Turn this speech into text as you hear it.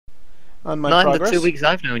on my Not in the progress. 2 weeks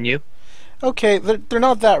I've known you. Okay, they're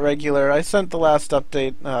not that regular. I sent the last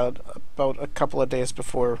update about a couple of days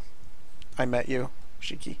before I met you,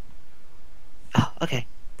 Shiki. Oh, okay.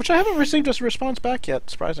 Which I haven't received a response back yet,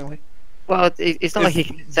 surprisingly. Well, it's not like he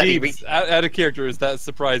can exactly reach. Jeeves, out of character, is that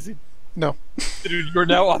surprising? No. Dude, you're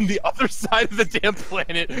now on the other side of the damn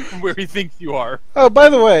planet from where he thinks you are. Oh, by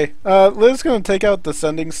the way, Liv's gonna take out the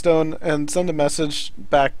sending stone and send a message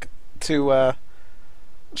back to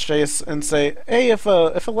Chase and say, "Hey, if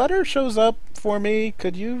a letter shows up for me,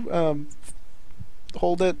 could you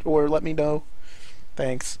hold it or let me know?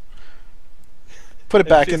 Thanks." Put it And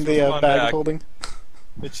back Chase in will the respond bag of back. holding.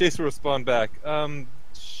 And Chase will respond back.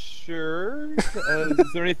 Sure.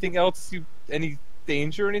 Is there anything else any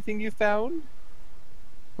danger or anything you found?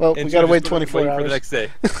 Well, And we she'll gotta wait just 24 wait for hours. the next day.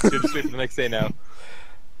 She'll just wait for the next day now.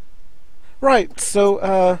 Right. So,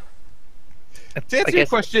 To answer your guess-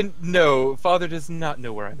 question, no, Father does not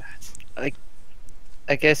know where I'm at.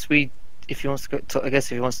 I guess if he wants to I guess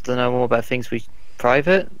if he wants to know more about things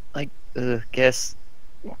private, guess.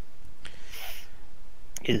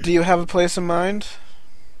 do you have a place in mind?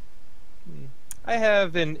 I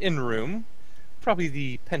have an in-room, probably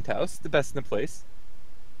the penthouse, the best in the place.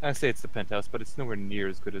 I say it's the penthouse, but it's nowhere near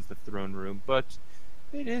as good as the throne room, but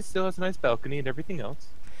still has a nice balcony and everything else.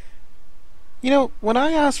 You know, when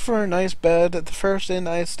I asked for a nice bed at the first inn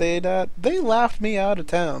I stayed at, they laughed me out of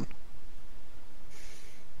town.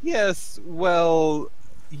 Yes, well,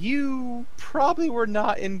 you probably were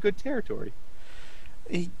not in good territory.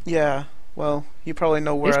 Yeah, well, you probably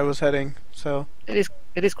know where It's- I was heading, so... It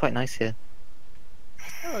is quite nice here.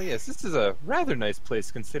 Oh yes, this is a rather nice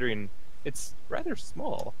place considering it's rather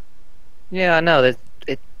small. Yeah, I know.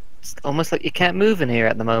 It's almost like you can't move in here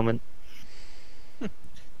at the moment.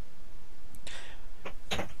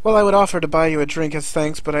 Well, I would offer to buy you a drink as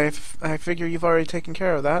thanks, but I figure you've already taken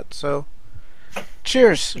care of that, so...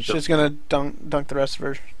 Cheers! She's gonna dunk the rest of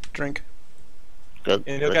her drink. Good.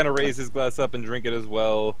 And he'll kind of raise his glass up and drink it as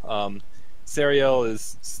well. Sariel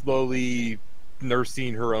is slowly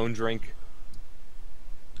nursing her own drink.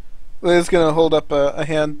 Liz gonna hold up a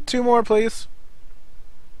hand. 2 more, please.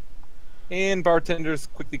 And bartender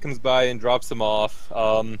quickly comes by and drops them off.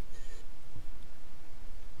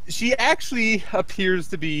 She actually appears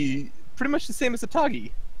to be pretty much the same as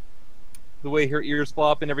Atagi. The way her ears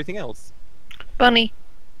flop and everything else. Bunny.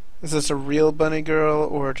 Is this a real bunny girl,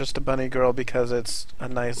 or just a bunny girl because it's a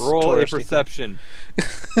nice Roll a touristy perception.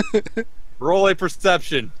 thing? Roll a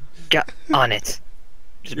perception. Get on it.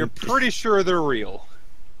 You're pretty sure they're real.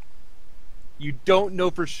 You don't know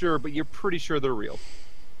for sure, but you're pretty sure they're real.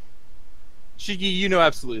 Shiki, you know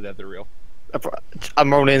absolutely that they're real.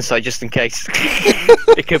 I'm rolling insight just in case.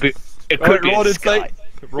 It could be. It could Alright, be roll an a sky. insight.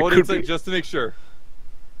 Roll an could insight be. just to make sure.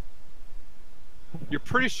 You're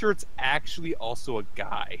pretty sure it's actually also a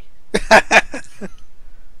guy.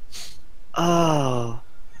 Oh.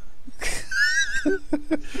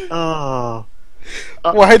 Oh.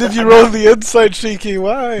 Why did you roll the inside, Shiki?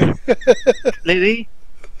 Why? Lily,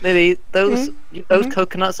 those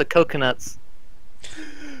coconuts are coconuts.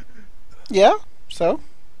 Yeah? So?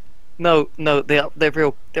 No, they're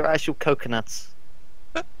real. They're actual coconuts.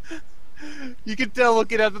 You can tell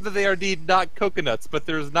looking at them that they are indeed not coconuts, but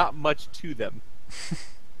there's not much to them.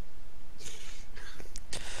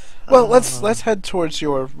 Well, let's head towards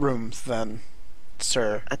your rooms then,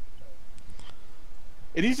 sir.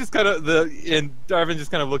 And he's just kind of and Darvin's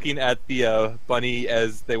just kind of looking at the bunny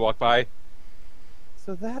as they walk by.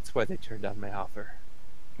 So that's why they turned down my offer.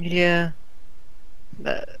 Yeah.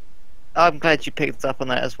 I'm glad you picked up on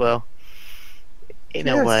that as well. In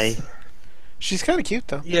a Yes. way. She's kind of cute,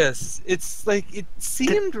 though. Yes, it's like it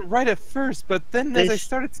seemed right at first, but then as I This-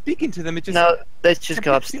 started speaking to them, it just No, let's just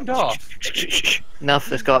go seemed upstairs. off.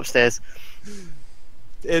 Enough, let's go upstairs.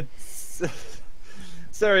 It's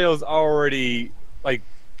Sariel's already like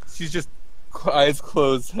she's just eyes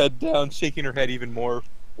closed, head down, shaking her head even more.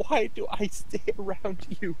 Why do I stay around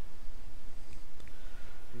you?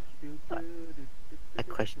 I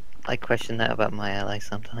question that about my ally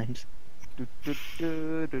sometimes.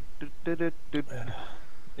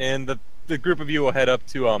 And the group of you will head up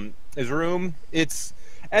to his room. It's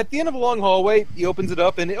at the end of a long hallway. He opens it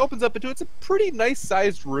up, and it opens up into it's a pretty nice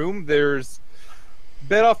sized room. There's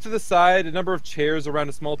bed off to the side, a number of chairs around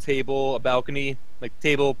a small table, a balcony. Like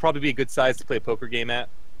table probably be a good size to play a poker game at.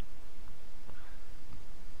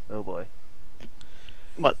 Oh boy.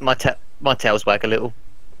 My tails wag a little.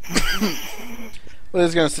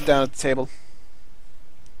 Liz gonna sit down at the table.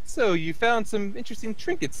 So you found some interesting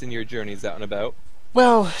trinkets in your journeys out and about.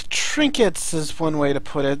 Well, trinkets is one way to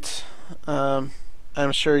put it. I'm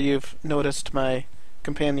sure you've noticed my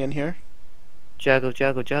companion here. juggle,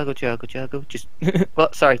 juggle, juggle, juggle, juggle. Just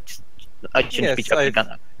well, sorry. I shouldn't be Yes, juggling. I've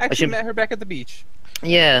Gun. actually shouldn't- met her back at the beach.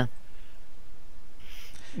 Yeah,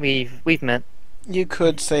 we've met. You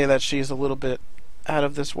could say that she's a little bit out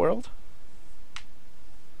of this world.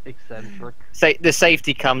 Eccentric. Say the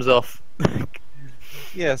safety comes off.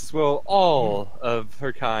 Yes, well, all of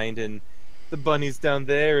her kind, and the bunnies down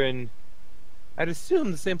there, and I'd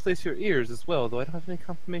assume the same place your ears as well, though I don't have any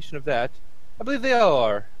confirmation of that. I believe they all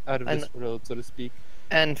are out of this world, so to speak.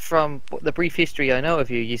 And from the brief history I know of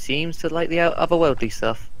you, you seem to like the otherworldly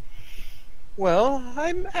stuff. Well,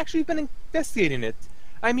 I'm actually been investigating it.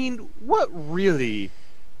 I mean, what really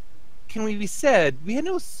can we be said? We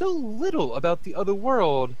know so little about the other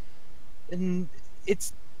world, and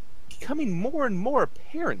it's becoming more and more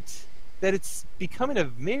apparent that it's becoming a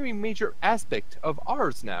very major aspect of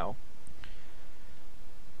ours now.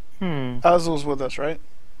 Azul's with us, right?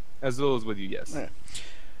 As well as with you, yes. Yeah.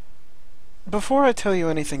 Before I tell you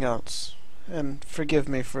anything else, and forgive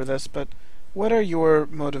me for this, but what are your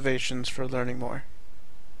motivations for learning more?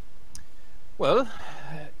 Well,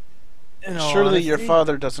 in all Surely your honesty,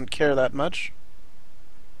 father doesn't care that much.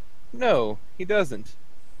 No, he doesn't.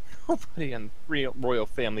 Nobody in the royal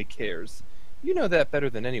family cares. You know that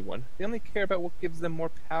better than anyone. They only care about what gives them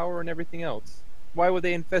more power and everything else. Why would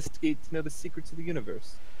they investigate to know the secrets of the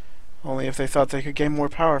universe? Only if they thought they could gain more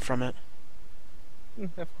power from it.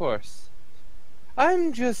 Of course. I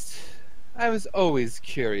was always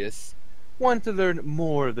curious. Wanted to learn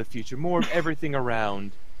more of the future, more of everything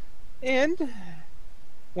around. And,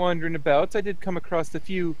 wandering about, I did come across a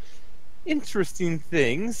few interesting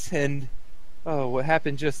things, and what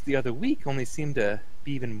happened just the other week only seemed to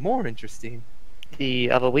be even more interesting. The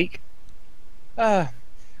other week?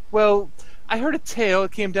 Well, I heard a tale.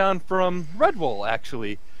 It came down from Redwall,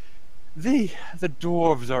 actually. The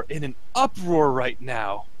dwarves are in an uproar right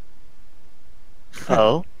now.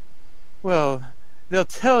 Oh. Well, they'll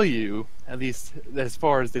tell you, at least as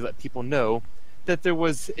far as they let people know, that there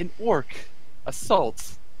was an orc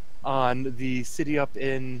assault on the city up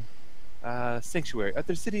in Sanctuary. At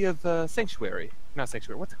the city of Sanctuary. Not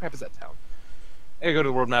Sanctuary. What the crap is that town? I gotta go to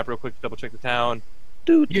the world map real quick to double check the town.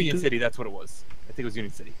 Union City, that's what it was. I think it was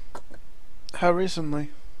Union City. How recently?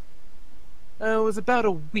 It was about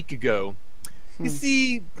a week ago. You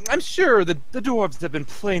see, I'm sure the dwarves have been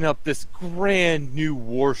playing up this grand new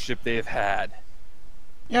warship they've had.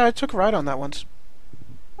 Yeah, I took a ride on that once.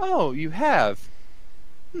 Oh, you have?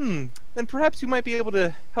 Then perhaps you might be able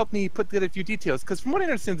to help me put together a few details, because from what I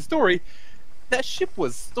understand the story, that ship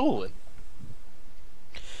was stolen.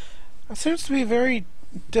 It seems to be very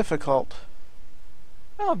difficult.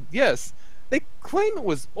 Oh, yes. They claim it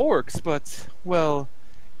was orcs, but, well,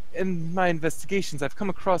 in my investigations, I've come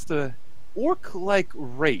across a orc-like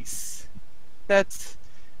race that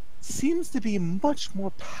seems to be much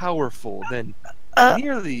more powerful than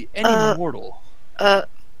nearly any mortal. Were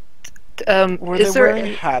they Is there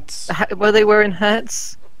wearing hats? were they wearing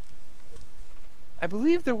hats? I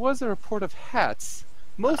believe there was a report of hats.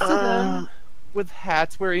 Most of them with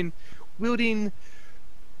hats, wielding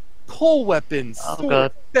pole weapons, Oh, swords,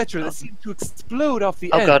 God. etc. that seem to explode off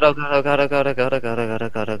the Oh end. god, oh god, oh god, oh god, oh god, oh god, oh god, oh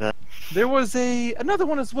god, oh god. There was another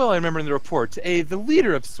one as well, I remember in the report, the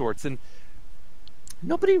leader of sorts, and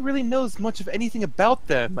nobody really knows much of anything about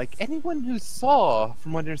them. Like, anyone who saw,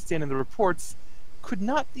 from what I understand in the reports, could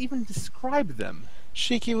not even describe them.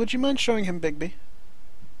 Shiki, would you mind showing him Bigby?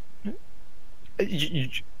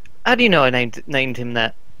 How do you know I named him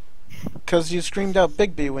that? Because you screamed out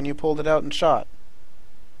Bigby when you pulled it out and shot.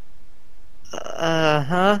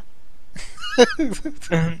 Huh?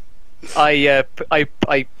 I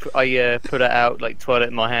put it out, like, twirled it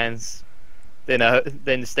in my hands,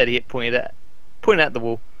 then steady it, pointed at the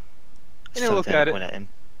wall. And I looked at it. Point at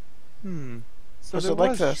him. So Was there it like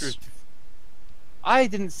was this? truth. I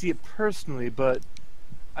didn't see it personally, but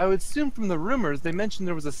I would assume from the rumors they mentioned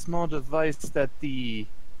there was a small device that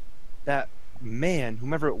that man,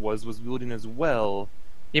 whomever it was wielding as well.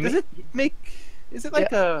 Is it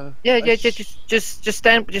like a Just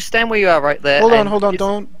stand where you are right there. Hold on, and hold on.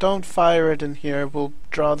 just- Don't fire it in here. We'll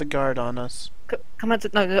draw the guard on us. Come on,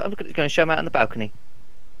 no, I'm going to show him out on the balcony.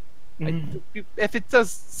 If it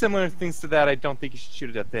does similar things to that, I don't think you should shoot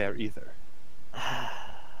it at there either.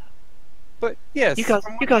 But yes, You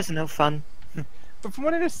guys are no fun. But from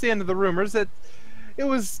what I understand of the rumors, that it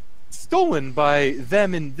was stolen by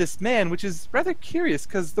them and this man, which is rather curious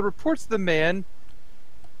because the reports of the man,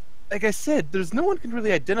 like I said, there's no one can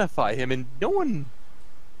really identify him, and no one.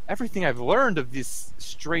 Everything I've learned of these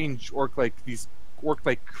strange orc-like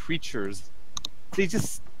creatures, they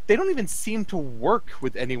they don't even seem to work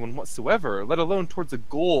with anyone whatsoever, let alone towards a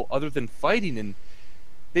goal other than fighting. And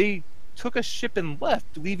they took a ship and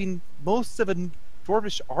left, leaving most of a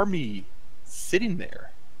dwarvish army sitting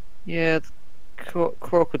there. Yeah,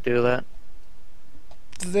 Crow could do that.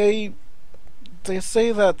 They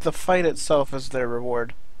say that the fight itself is their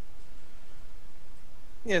reward.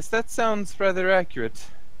 Yes, that sounds rather accurate.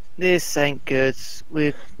 This ain't good.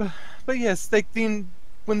 But yes,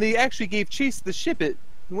 when they actually gave chase to the ship, it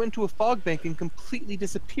went to a fog bank and completely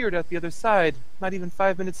disappeared out the other side, not even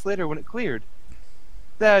 5 minutes later when it cleared.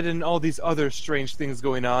 That and all these other strange things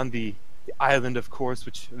going on, the island, of course,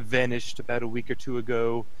 which vanished about a week or two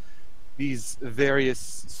ago, these various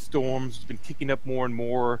storms which have been kicking up more and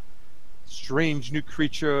more, strange new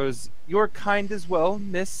creatures, your kind as well,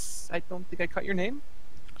 Miss, I don't think I caught your name?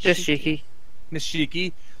 Just Shiki. Miss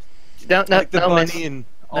Shiki. No, Like the bunny miss. and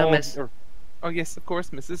No, all, miss. oh yes, of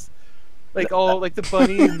course, Mrs. Like the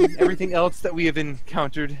bunny and everything else that we have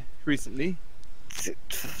encountered recently. So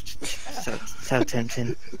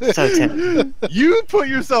tempting. So tempting. You put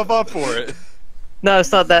yourself up for it. No,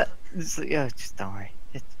 it's not that. Yeah, just don't worry.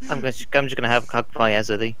 I'm just gonna have a hug my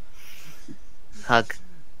Azadi. Hug.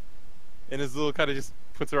 And his little kind of just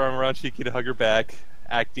puts her arm around Shiki to hug her back,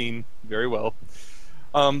 acting very well.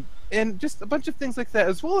 And just a bunch of things like that,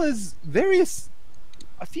 as well as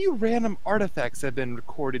a few random artifacts have been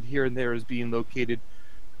recorded here and there as being located.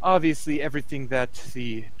 Obviously, everything that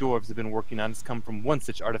the dwarves have been working on has come from one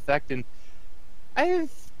such artifact, and I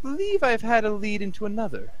believe I've had a lead into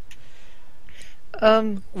another.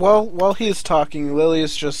 While he's talking,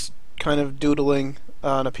 Lily's just kind of doodling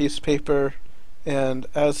on a piece of paper, and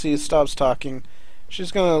as he stops talking,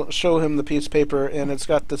 she's gonna show him the piece of paper, and it's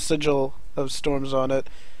got the sigil of storms on it.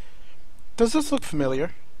 Does this look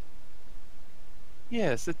familiar?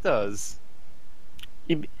 Yes, it does.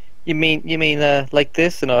 You mean like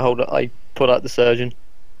this? And I pull out the surgeon,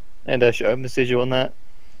 and show him the sigil on that.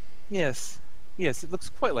 Yes, it looks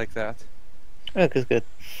quite like that. Oh, good.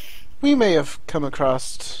 We may have come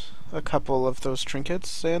across a couple of those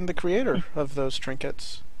trinkets, and the creator of those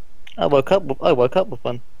trinkets. I woke up with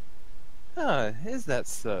one. Ah, is that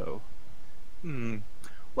so?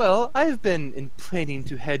 Well, I've been planning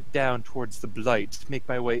to head down towards the Blight, make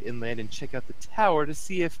my way inland and check out the tower to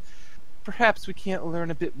see if perhaps we can't learn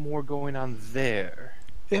a bit more going on there.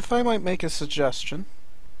 If I might make a suggestion,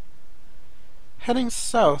 heading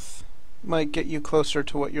south might get you closer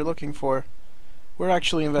to what you're looking for. We're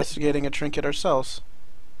actually investigating a trinket ourselves.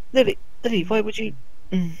 Lily, why would you?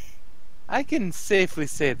 I can safely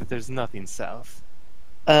say that there's nothing south.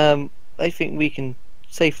 I think we can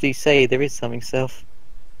safely say there is something south.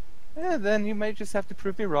 Then you might just have to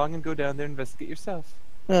prove me wrong and go down there and investigate yourself.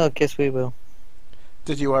 Well, I guess we will.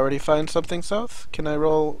 Did you already find something south? Can I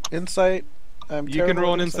roll insight? You can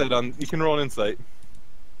roll an insight. You can roll an insight.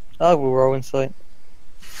 I will roll insight.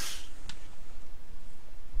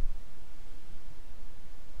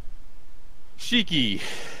 Shiki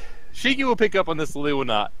will pick up on this, Lily will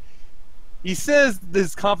not. He says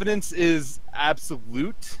his confidence is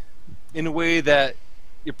absolute in a way that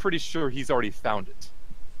you're pretty sure he's already found it.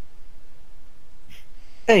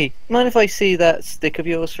 Hey, mind if I see that stick of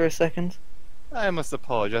yours for a second? I must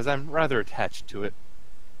apologize. I'm rather attached to it.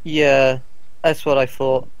 Yeah, that's what I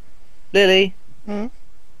thought. Lily? Hmm?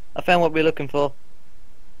 I found what we're looking for.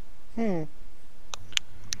 Even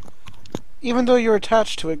though you're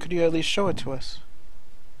attached to it, could you at least show it to us?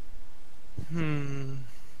 A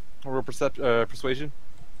real persuasion?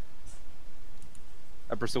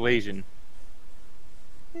 A persuasion.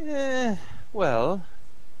 Well,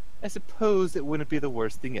 I suppose it wouldn't be the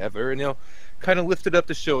worst thing ever, and he'll kind of lift it up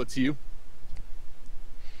to show it to you.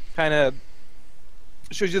 Kind of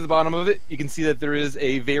shows you the bottom of it. You can see that there is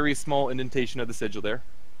a very small indentation of the sigil there.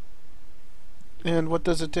 And what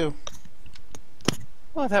does it do?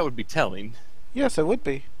 Well, that would be telling. Yes, it would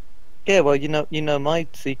be. Yeah, well, you know my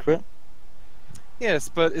secret. Yes,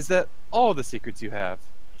 but is that all the secrets you have?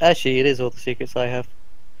 Actually, it is all the secrets I have.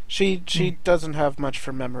 She doesn't have much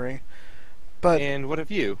for memory. But And what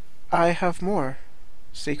have you? I have more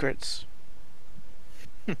secrets.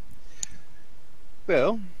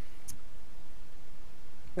 Well,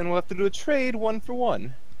 then we'll have to do a trade 1 for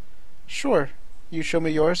 1. Sure. You show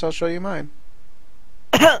me yours, I'll show you mine.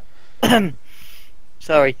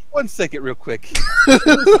 Sorry. 1 second, real quick. He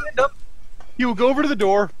will stand up. He will go over to the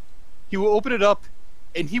door. He will open it up,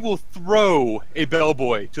 and he will throw a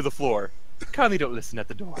bellboy to the floor. Kindly don't listen at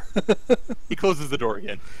the door. He closes the door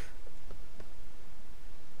again.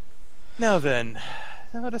 Now then,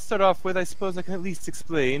 to start off with, I suppose I can at least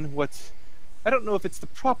explain what... I don't know if it's the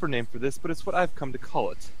proper name for this, but it's what I've come to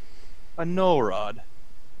call it. A null rod.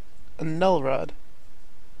 a null rod.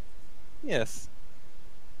 Yes.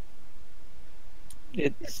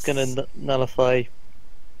 It's gonna nullify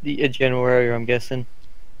a general area, I'm guessing.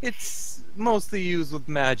 It's mostly used with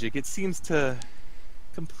magic. It seems to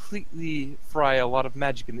completely fry a lot of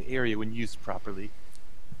magic in the area when used properly.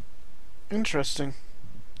 Interesting.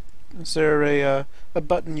 Is there a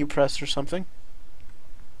button you press or something?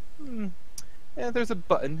 Hmm. Yeah, there's a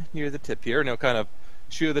button near the tip here, and it'll kind of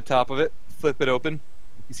shoot at the top of it, flip it open.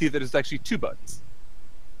 You see that there's actually two buttons.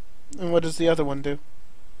 And what does the other one do?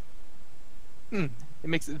 It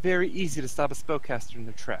makes it very easy to stop a spellcaster in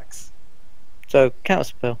their tracks. So,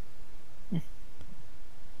 counterspell.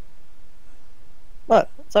 What?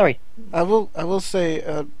 Sorry. I will say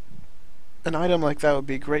an item like that would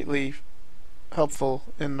be greatly helpful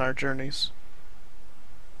in our journeys.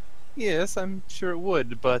 Yes, I'm sure it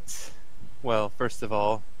would, but, well, first of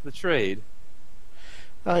all, the trade.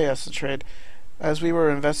 Ah, yes, the trade. As we were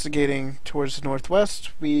investigating towards the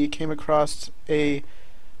northwest, we came across a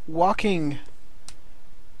walking,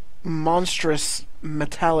 monstrous,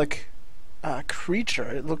 metallic creature.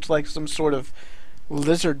 It looked like some sort of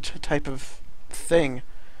lizard type of thing.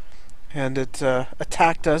 And it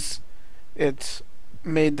attacked us. It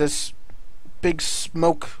made this big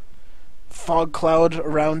smoke fog cloud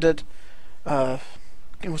around it.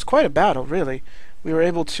 It was quite a battle, really. We were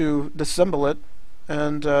able to disassemble it,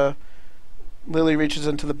 and Lily reaches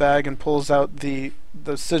into the bag and pulls out the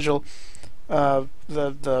sigil,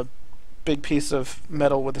 the big piece of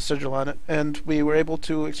metal with the sigil on it, and we were able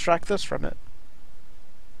to extract this from it.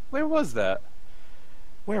 Where was that?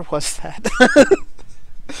 Where was that?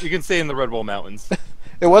 You can say in the Redwall Mountains.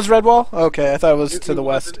 It was Redwall? Okay, I thought it was to the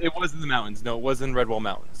west. It was in the mountains. No, it was in Redwall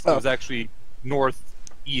Mountains. Oh. It was actually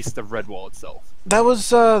northeast of Redwall itself. That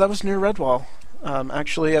was near Redwall.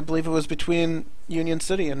 Actually, I believe it was between Union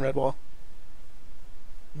City and Redwall.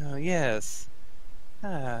 Oh, yes.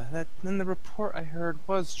 Then the report I heard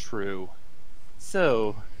was true.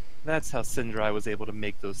 So, that's how Sindri was able to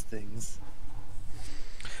make those things.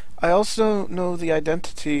 I also know the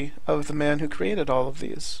identity of the man who created all of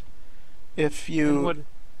these. If you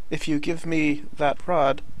give me that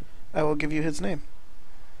rod, I will give you his name.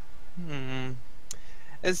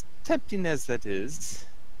 As tempting as that is...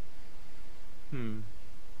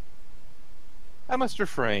 I must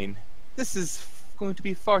refrain. This is going to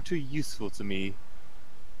be far too useful to me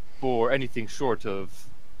for anything short of...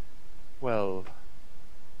 Well...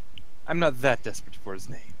 I'm not that desperate for his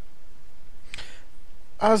name.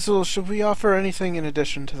 Azul, should we offer anything in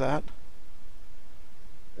addition to that?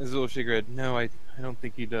 Azul Shigrid, no, I don't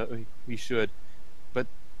think we should. But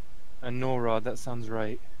a Norod, that sounds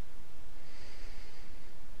right.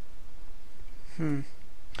 Oh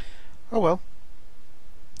well.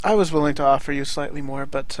 I was willing to offer you slightly more,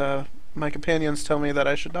 but my companions tell me that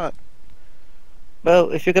I should not.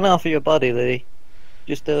 Well, if you're gonna offer your body, Lily,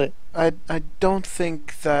 just do it. I don't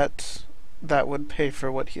think that would pay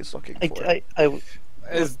for what he's looking for.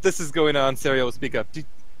 As this is going on, Saria will speak up.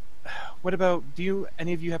 What about,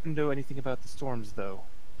 any of you happen to know anything about the storms, though?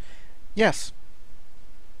 Yes.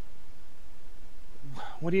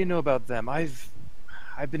 What do you know about them? I've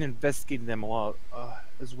been investigating them a lot,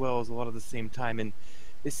 as well as a lot of the same time, and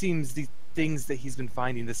it seems the things that he's been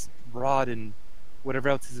finding, this rod and whatever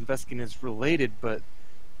else he's investigating, is related, but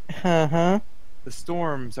the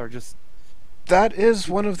storms are just... That is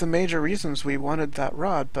one of the major reasons we wanted that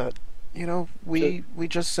rod, but, we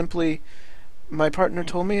just simply... My partner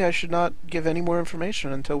told me I should not give any more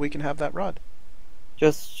information until we can have that rod.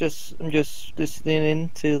 I'm just listening in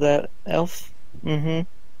to that elf. I'm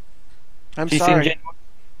She sorry. seemed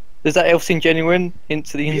Does that elf seem genuine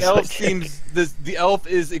into the insight? The elf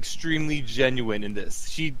is extremely genuine in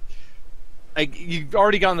this. You've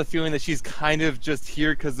already gotten the feeling that she's kind of just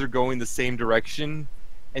here because they're going the same direction,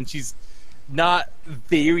 and she's not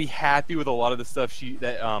very happy with a lot of the stuff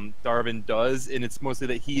that Darvin does, and it's mostly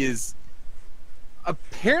that he is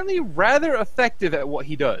apparently rather effective at what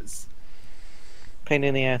he does. Pain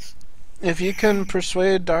in the ass. If you can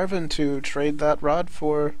persuade Darvin to trade that rod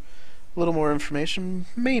for a little more information,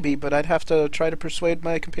 maybe, but I'd have to try to persuade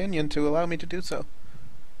my companion to allow me to do so.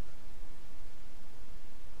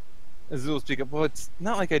 Azul will speak up. Well, it's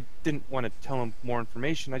not like I didn't want to tell him more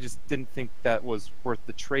information. I just didn't think that was worth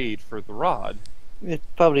the trade for the rod. It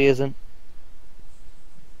probably isn't.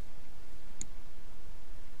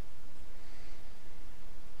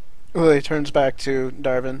 Well, he turns back to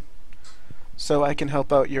Darvin. So I can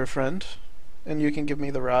help out your friend, and you can give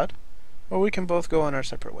me the rod, or we can both go on our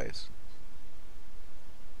separate ways.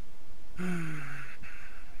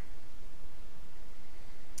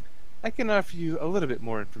 I can offer you a little bit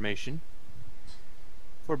more information.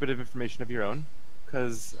 for a bit of information of your own,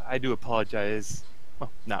 because I do apologize.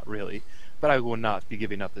 Well, not really, but I will not be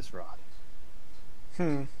giving up this rod.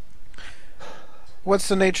 Hmm. What's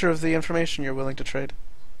the nature of the information you're willing to trade?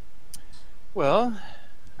 Well,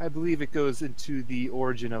 I believe it goes into the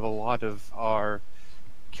origin of a lot of our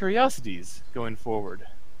curiosities going forward.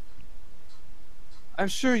 I'm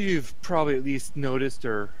sure you've probably at least noticed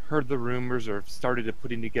or heard the rumors or started to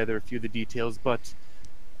putting together a few of the details, but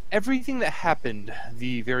everything that happened,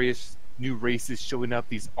 the various new races showing up,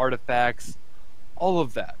 these artifacts, all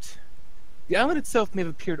of that. The island itself may have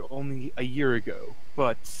appeared only a year ago,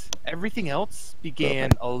 but everything else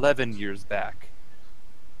began 11 years back.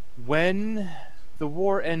 When the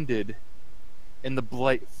war ended and the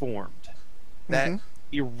Blight formed, that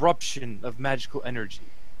eruption of magical energy,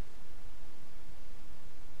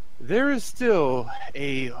 there is still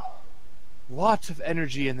a lot of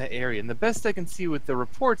energy in that area, and the best I can see with the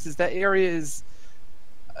reports is that area is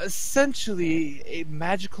essentially a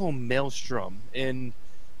magical maelstrom, and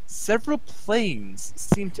several planes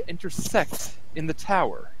seem to intersect in the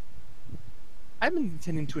tower. I'm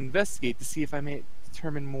intending to investigate to see if I may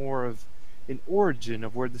determine more of an origin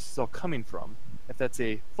of where this is all coming from, if that's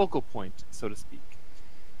a focal point, so to speak.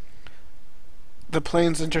 The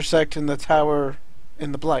planes intersect in the tower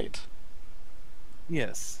in the Blight.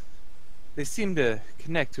 Yes. They seem to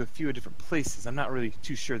connect to a few different places. I'm not really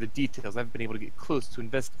too sure the details. I haven't been able to get close to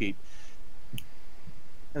investigate.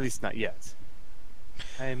 At least not yet.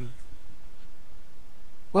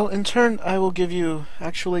 Well, in turn, I will give you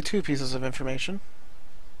actually two pieces of information.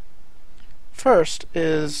 First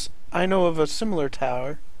is, I know of a similar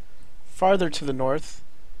tower, farther to the north,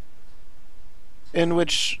 in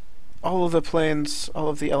which all of the planes, all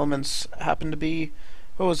of the elements happen to be,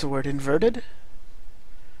 what was the word, inverted?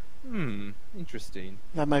 Interesting.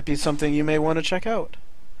 That might be something you may want to check out.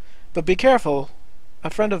 But be careful. A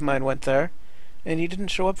friend of mine went there, and he didn't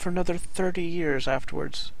show up for another 30 years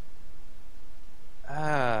afterwards.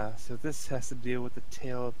 Ah, so this has to deal with the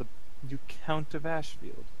tale of the new Count of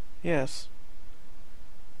Ashfield. Yes.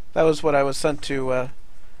 That was what I was sent to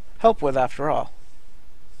help with, after all.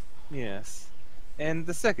 Yes. And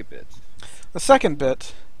the second bit? The second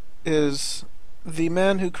bit is the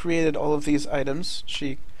man who created all of these items.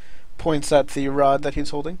 She points at the rod that he's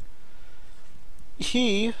holding.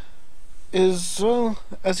 He is, well,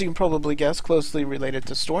 as you can probably guess, closely related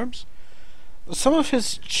to Storms. Some of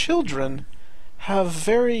his children have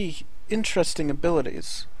very interesting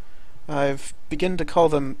abilities. I've begun to call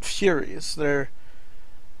them Furies.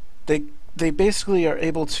 They basically are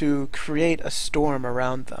able to create a storm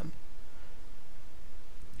around them.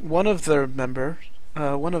 One of them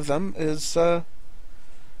is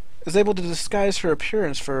able to disguise her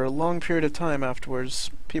appearance for a long period of time afterwards.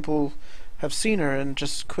 People have seen her and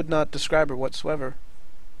just could not describe her whatsoever.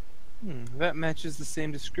 That matches the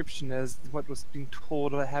same description as what was being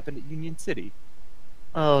told that happened at Union City.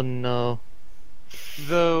 Oh no.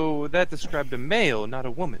 Though that described a male, not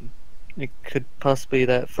a woman. It could possibly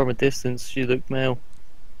that from a distance she looked male.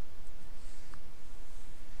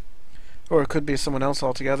 Or it could be someone else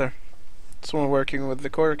altogether. Someone working with the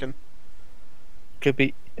Korrigan. Could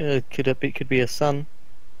be a son.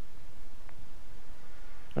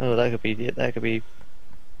 Oh, that could be it. That could be.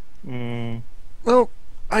 Well,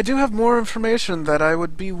 I do have more information that I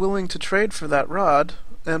would be willing to trade for that rod,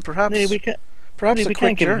 and perhaps We can't quick give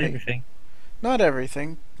him journey. everything. Not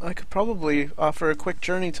everything. I could probably offer a quick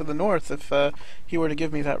journey to the north if he were to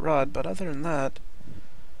give me that rod. But other than that,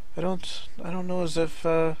 I don't know as if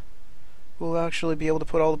we'll actually be able to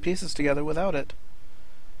put all the pieces together without it.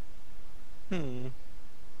 And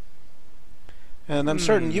I'm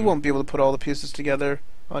certain you won't be able to put all the pieces together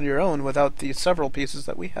on your own without the several pieces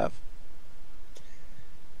that we have.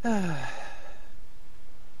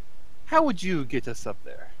 How would you get us up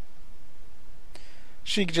there?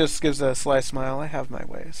 She just gives a sly smile. I have my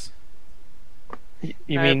ways.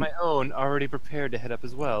 You I mean have my own already prepared to head up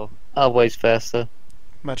as well. always faster?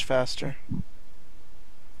 Much faster.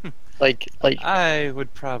 Like I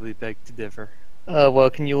would probably beg to differ. well,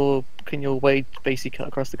 can your way basically cut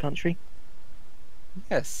across the country?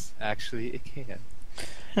 Yes, actually, it can.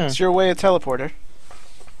 It's your way a teleporter.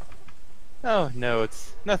 Oh, no,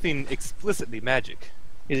 it's nothing explicitly magic.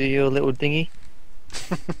 Is it your little dinghy?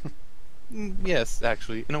 Yes,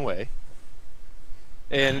 actually, in a way.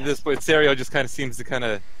 And at this point, Sario just kind of seems to kind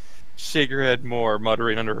of shake her head more,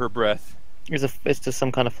 muttering under her breath. It's just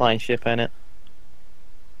some kind of flying ship, ain't it?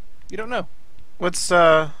 You don't know. What's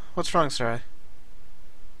wrong, Sarai?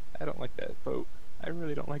 I don't like that boat. I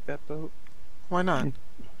really don't like that boat. Why not?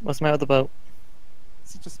 What's the matter with the boat?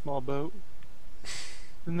 It's such a small boat.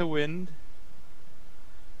 In the wind.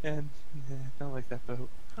 And I don't like that boat.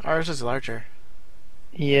 Ours is larger.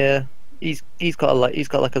 Yeah, he's got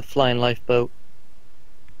like a flying lifeboat.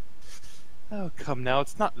 Oh, come now,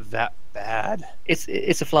 it's not that bad.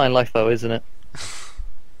 It's a flying lifeboat, isn't it?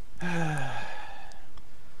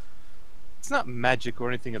 It's not magic or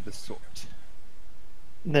anything of the sort.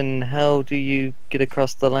 Then how do you get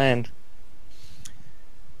across the land?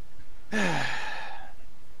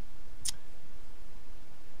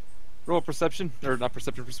 Roll perception, or not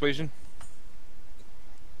perception, persuasion.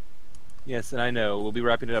 Yes, and I know, we'll be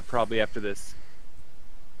wrapping it up probably after this.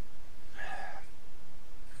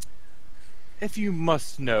 If you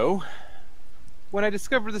must know, when I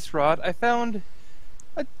discovered this rod, I found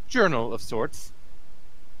a journal of sorts.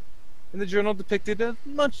 And the journal depicted a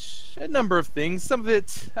number of things, some of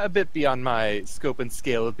it a bit beyond my scope and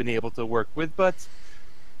scale of being able to work with, but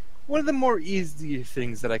one of the more easy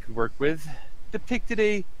things that I could work with depicted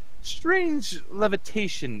a strange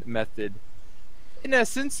levitation method. In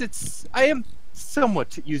essence, I am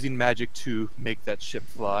somewhat using magic to make that ship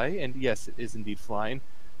fly, and yes, it is indeed flying,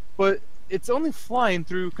 but it's only flying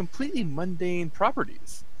through completely mundane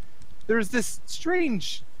properties. There's this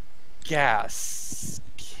strange gas,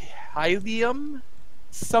 helium,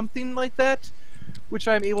 something like that, which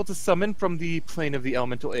I'm able to summon from the plane of the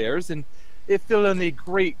elemental airs, and it filled in a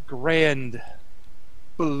great grand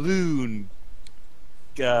balloon.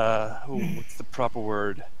 What's the proper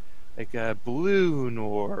word? Like a balloon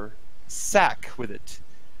or sack with it.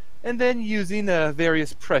 And then using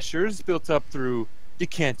various pressures built up through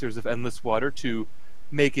decanters of endless water to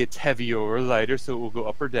make it heavier or lighter so it will go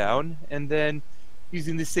up or down, and then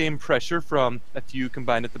using the same pressure from a few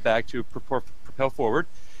combined at the back to propel forward.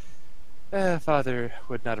 Father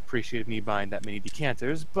would not appreciate me buying that many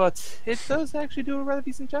decanters, but it does actually do a rather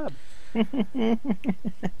decent job.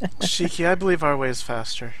 Shiki, I believe our way is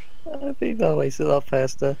faster. I think our way's a lot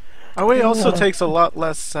faster. Our way also Yeah. takes a lot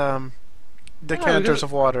less decanters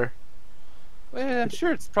of water. Well, I'm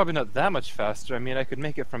sure it's probably not that much faster. I mean, I could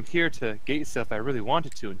make it from here to Gatesville if I really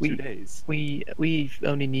wanted to in 2 days. We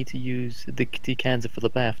only need to use the decanter for the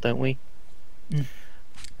bath, don't we?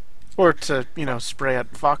 Or to, spray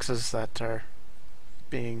at foxes that are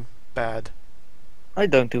being bad. I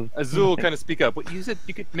don't do. Azul, kind of speak up. What, you said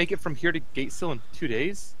you could make it from here to Gatesville in 2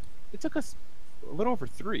 days? It took us a little over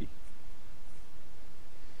 3.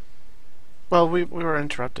 Well, we were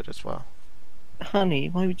interrupted as well. Honey,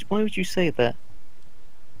 why would you say that?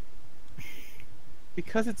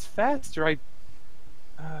 Because it's faster. I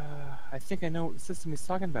think I know what system he's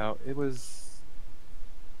talking about. It was,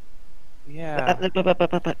 yeah.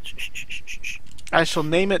 Shh. I shall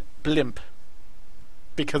name it Blimp.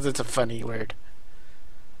 Because it's a funny word.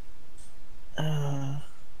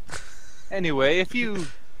 Anyway, if you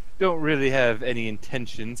don't really have any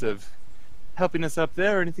intentions of helping us up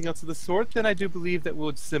there or anything else of the sort, then I do believe that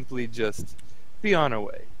we'll simply just be on our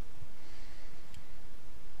way.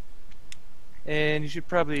 And you should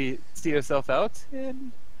probably see yourself out,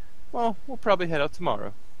 and, well, we'll probably head out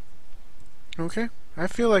tomorrow. Okay. I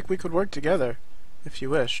feel like we could work together, if you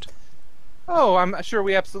wished. Oh, I'm sure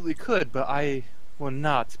we absolutely could, but I will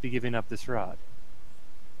not be giving up this rod.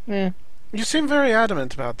 Yeah. You seem very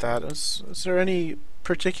adamant about that. Is there any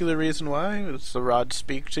particular reason why? Does the rod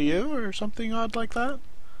speak to you, or something odd like that?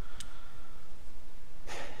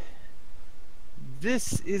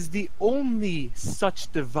 This is the only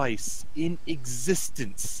such device in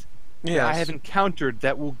existence that I have encountered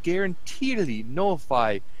that will guaranteedly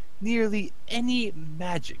nullify nearly any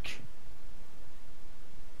magic.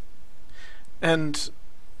 And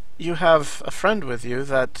you have a friend with you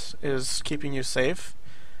that is keeping you safe,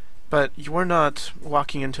 but you're not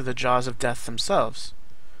walking into the jaws of death themselves.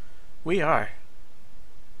 We are.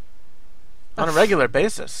 On a regular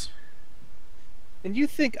basis. And you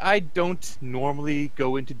think I don't normally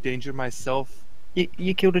go into danger myself?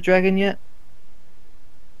 You killed a dragon yet?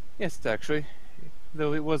 Yes, actually.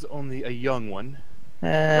 Though it was only a young one.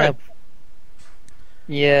 Yeah,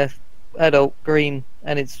 adult, green,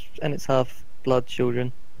 and it's half blood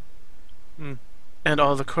children. And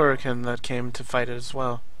all the Kurikan that came to fight it as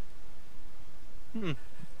well.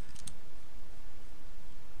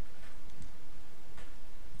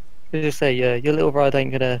 Just say, your little rod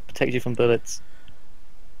ain't gonna protect you from bullets.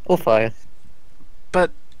 Or fire. But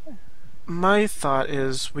my thought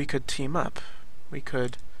is we could team up. We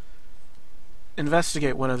could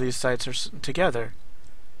investigate one of these sites together.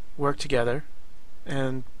 Work together.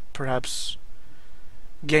 And perhaps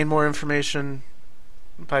gain more information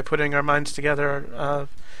by putting our minds together.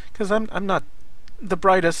 Because I'm not the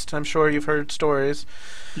brightest. I'm sure you've heard stories.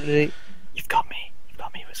 You've got me.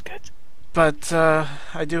 It was good. But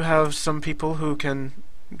I do have some people who can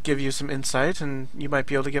give you some insight, and you might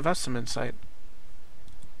be able to give us some insight.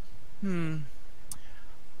 We'll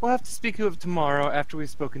have to speak of it tomorrow after we've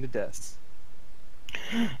spoken to Des.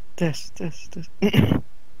 Des.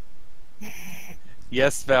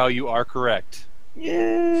 Yes, Val, you are correct.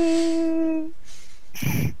 Yeah.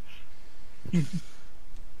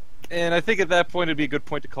 And I think at that point it'd be a good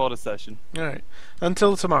point to call it a session. All right.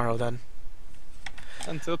 Until tomorrow, then.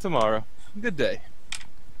 Until tomorrow. Good day.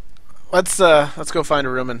 Let's go find a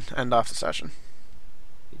room and end off the session.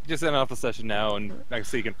 Just end off the session now, and I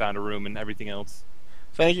see you can find a room and everything else.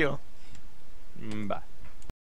 Thank you. Bye.